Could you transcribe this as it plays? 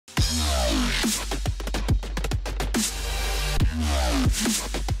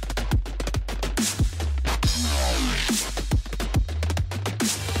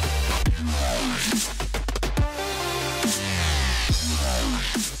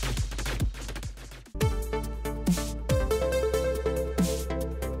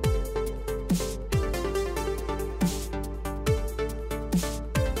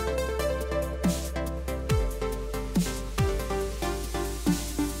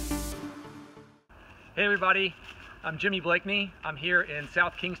Hey everybody, I'm Jimmy Blakeney. I'm here in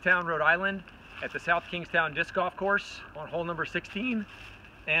South Kingstown, Rhode Island at the South Kingstown Disc Golf Course on hole number 16,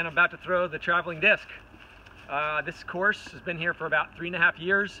 and I'm about to throw the traveling disc. This course has been here for about 3.5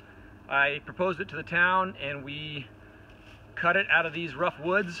 years. I proposed it to the town and we cut it out of these rough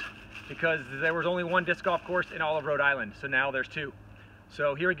woods because there was only one disc golf course in all of Rhode Island, so now there's two.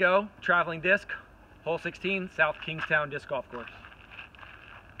 So here we go, traveling disc, hole 16, South Kingstown Disc Golf Course.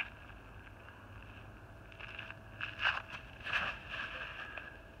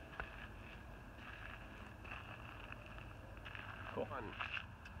 Cool.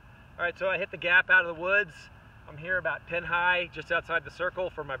 All right, so I hit the gap out of the woods. I'm here about 10 high, just outside the circle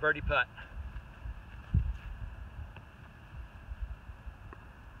for my birdie putt.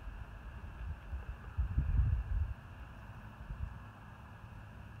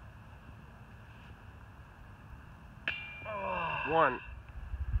 Oh, one.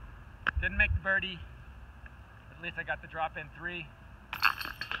 Didn't make the birdie. At least I got the drop in 3.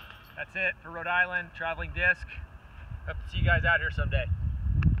 That's it for Rhode Island, traveling disc. Hope to see you guys out here someday.